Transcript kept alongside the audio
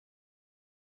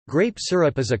Grape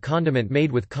syrup is a condiment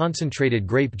made with concentrated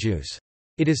grape juice.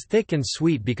 It is thick and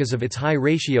sweet because of its high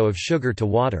ratio of sugar to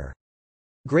water.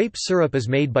 Grape syrup is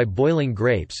made by boiling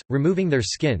grapes, removing their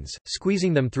skins,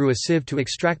 squeezing them through a sieve to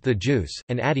extract the juice,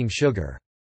 and adding sugar.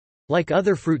 Like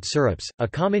other fruit syrups, a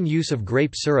common use of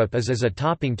grape syrup is as a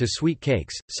topping to sweet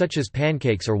cakes, such as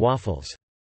pancakes or waffles.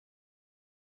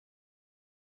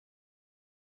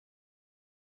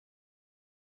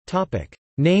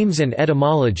 Names and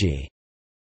etymology.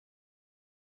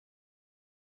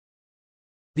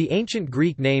 The ancient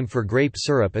Greek name for grape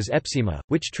syrup is epsima,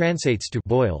 which translates to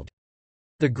boiled.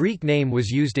 The Greek name was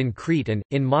used in Crete and,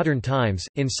 in modern times,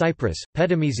 in Cyprus.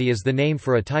 Petimezi is the name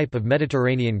for a type of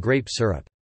Mediterranean grape syrup.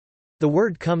 The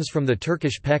word comes from the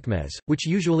Turkish pekmez, which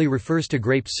usually refers to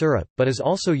grape syrup, but is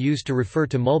also used to refer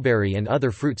to mulberry and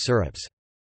other fruit syrups.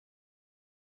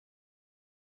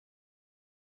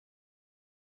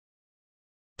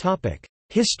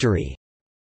 History.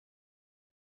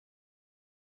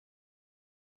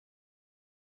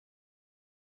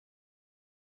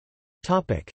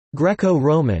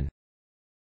 Greco-Roman.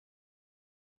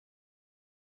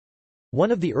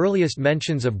 One of the earliest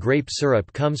mentions of grape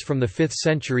syrup comes from the 5th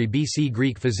century BC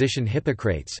Greek physician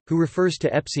Hippocrates, who refers to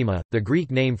epsima, the Greek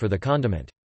name for the condiment.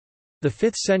 The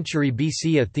 5th century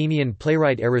BC Athenian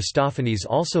playwright Aristophanes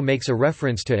also makes a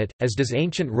reference to it, as does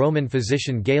ancient Roman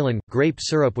physician Galen. Grape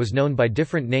syrup was known by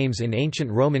different names in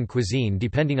ancient Roman cuisine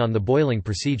depending on the boiling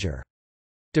procedure.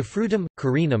 Defrutum,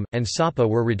 carinum, and sapa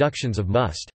were reductions of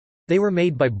must. They were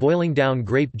made by boiling down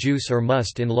grape juice or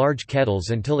must in large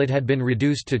kettles until it had been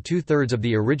reduced to 2/3 of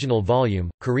the original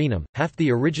volume, carinum, half the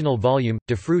original volume,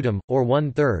 defrutum, or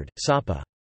 1/3, sapa.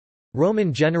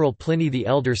 Roman general Pliny the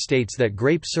Elder states that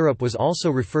grape syrup was also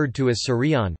referred to as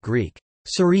surion, Greek,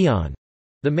 surion.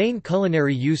 The main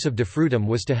culinary use of defrutum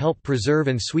was to help preserve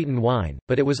and sweeten wine,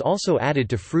 but it was also added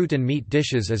to fruit and meat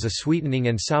dishes as a sweetening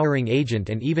and souring agent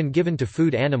and even given to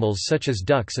food animals such as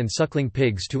ducks and suckling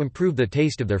pigs to improve the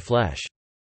taste of their flesh.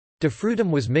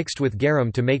 Defrutum was mixed with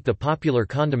garum to make the popular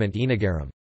condiment enogarum.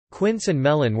 Quince and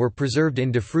melon were preserved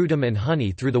in defrutum and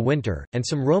honey through the winter, and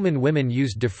some Roman women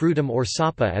used defrutum or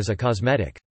sapa as a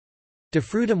cosmetic.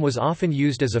 Defrutum was often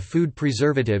used as a food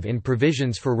preservative in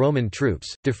provisions for Roman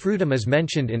troops. Defrutum is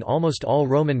mentioned in almost all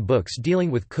Roman books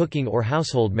dealing with cooking or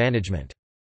household management.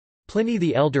 Pliny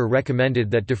the Elder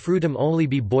recommended that defrutum only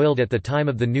be boiled at the time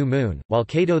of the new moon, while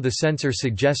Cato the Censor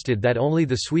suggested that only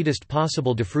the sweetest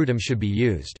possible defrutum should be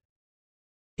used.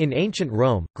 In ancient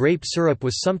Rome, grape syrup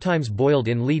was sometimes boiled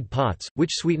in lead pots,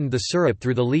 which sweetened the syrup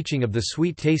through the leaching of the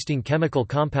sweet-tasting chemical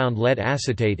compound lead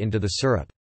acetate into the syrup.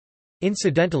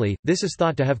 Incidentally, this is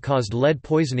thought to have caused lead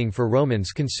poisoning for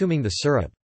Romans consuming the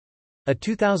syrup. A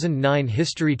 2009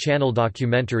 History Channel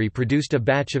documentary produced a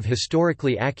batch of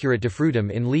historically accurate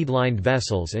defrutum in lead-lined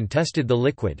vessels and tested the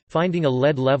liquid, finding a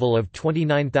lead level of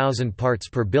 29,000 parts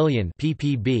per billion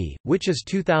ppb, which is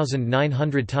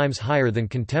 2,900 times higher than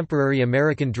contemporary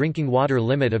American drinking water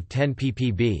limit of 10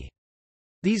 ppb.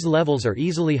 These levels are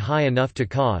easily high enough to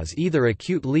cause either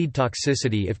acute lead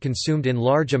toxicity if consumed in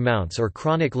large amounts or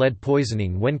chronic lead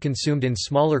poisoning when consumed in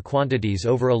smaller quantities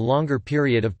over a longer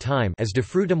period of time as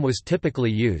defrutum was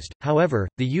typically used. However,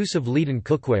 the use of leaden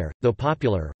cookware, though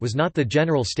popular, was not the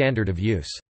general standard of use.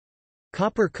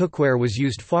 Copper cookware was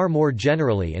used far more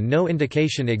generally and no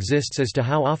indication exists as to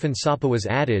how often sapa was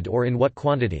added or in what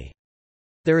quantity.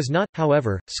 There is not,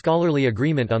 however, scholarly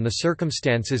agreement on the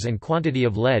circumstances and quantity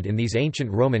of lead in these ancient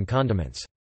Roman condiments.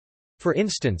 For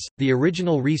instance, the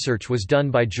original research was done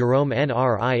by Jerome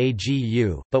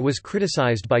Nriagu, but was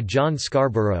criticized by John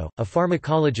Scarborough, a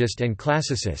pharmacologist and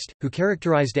classicist, who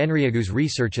characterized Enriagu's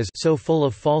research as so full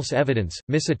of false evidence,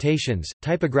 miscitations,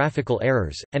 typographical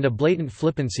errors, and a blatant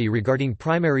flippancy regarding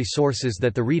primary sources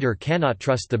that the reader cannot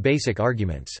trust the basic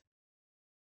arguments.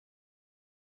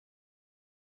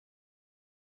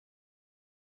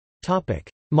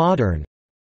 Modern.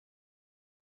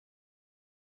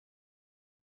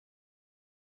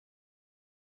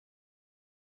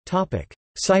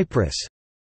 Cyprus.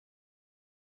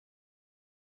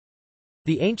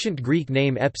 The ancient Greek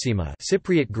name epsima,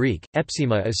 Cypriot Greek,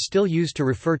 epsima is still used to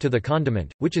refer to the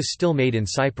condiment, which is still made in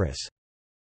Cyprus.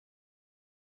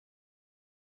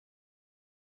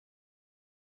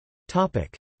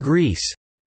 Greece.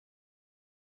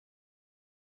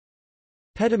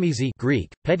 Petimezi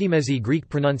Greek, petimezi Greek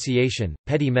pronunciation,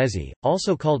 petimezi,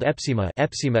 also called epsima,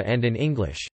 epsima and in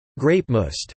English,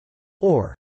 grapemust,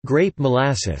 or grape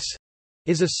molasses,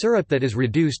 is a syrup that is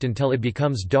reduced until it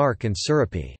becomes dark and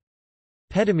syrupy.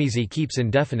 Petimezi keeps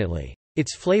indefinitely.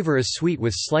 Its flavor is sweet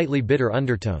with slightly bitter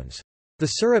undertones. The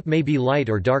syrup may be light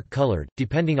or dark colored,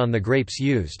 depending on the grapes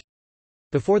used.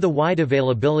 Before the wide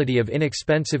availability of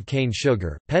inexpensive cane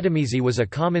sugar, petimisi was a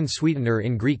common sweetener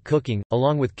in Greek cooking,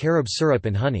 along with carob syrup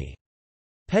and honey.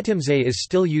 Petimse is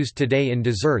still used today in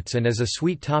desserts and as a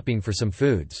sweet topping for some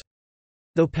foods.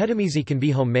 Though petimisi can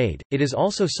be homemade, it is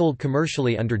also sold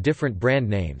commercially under different brand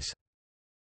names.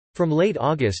 From late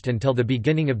August until the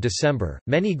beginning of December,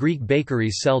 many Greek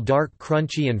bakeries sell dark,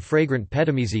 crunchy and fragrant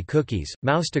petimisi cookies.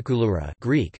 Moustakouloura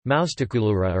Greek,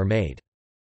 moustakouloura are made.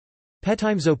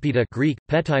 Petimesopita Greek,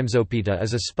 petimesopita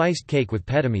is a spiced cake with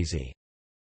petimisi.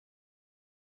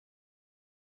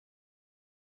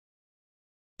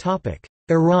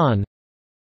 Iran.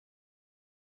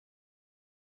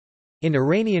 In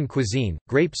Iranian cuisine,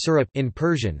 grape syrup in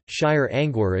Persian, shire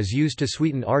angur is used to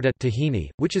sweeten arta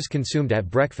tahini, which is consumed at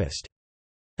breakfast.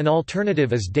 An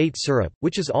alternative is date syrup,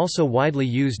 which is also widely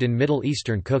used in Middle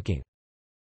Eastern cooking.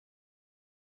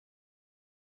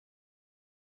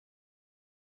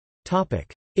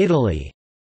 Italy.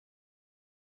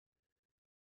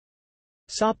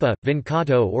 Sappa,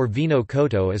 vincato or vino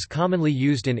cotto is commonly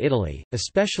used in Italy,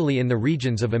 especially in the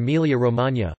regions of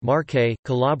Emilia-Romagna, Marche,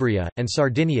 Calabria, and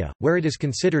Sardinia, where it is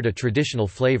considered a traditional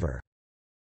flavor.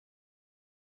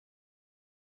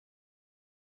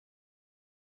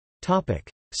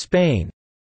 Spain.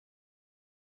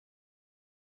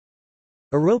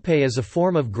 Arope is a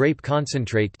form of grape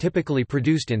concentrate typically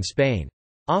produced in Spain.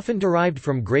 Often derived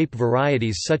from grape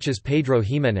varieties such as Pedro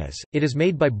Ximénez, it is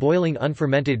made by boiling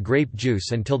unfermented grape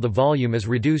juice until the volume is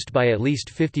reduced by at least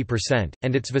 50%,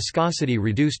 and its viscosity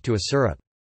reduced to a syrup.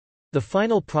 The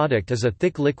final product is a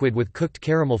thick liquid with cooked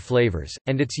caramel flavors,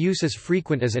 and its use is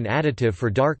frequent as an additive for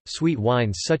dark, sweet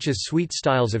wines such as sweet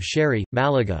styles of sherry,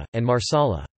 Malaga, and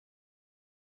Marsala.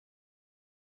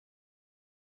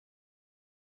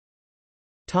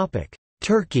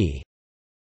 Turkey.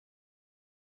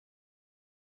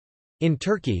 In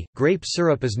Turkey, grape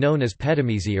syrup is known as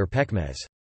petimisi or pekmez.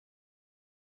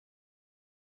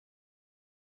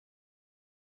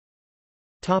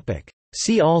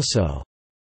 See also: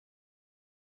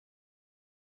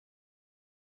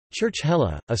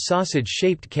 Churchhella, a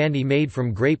sausage-shaped candy made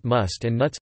from grape must and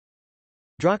nuts.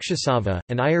 Drakshasava,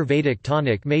 an Ayurvedic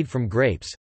tonic made from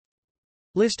grapes.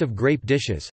 List of grape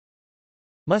dishes.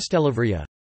 Mustelavria.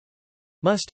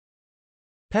 Must.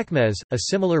 Pekmez, a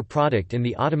similar product in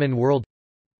the Ottoman world.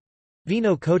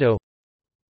 Vino cotto.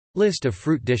 List of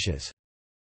fruit dishes.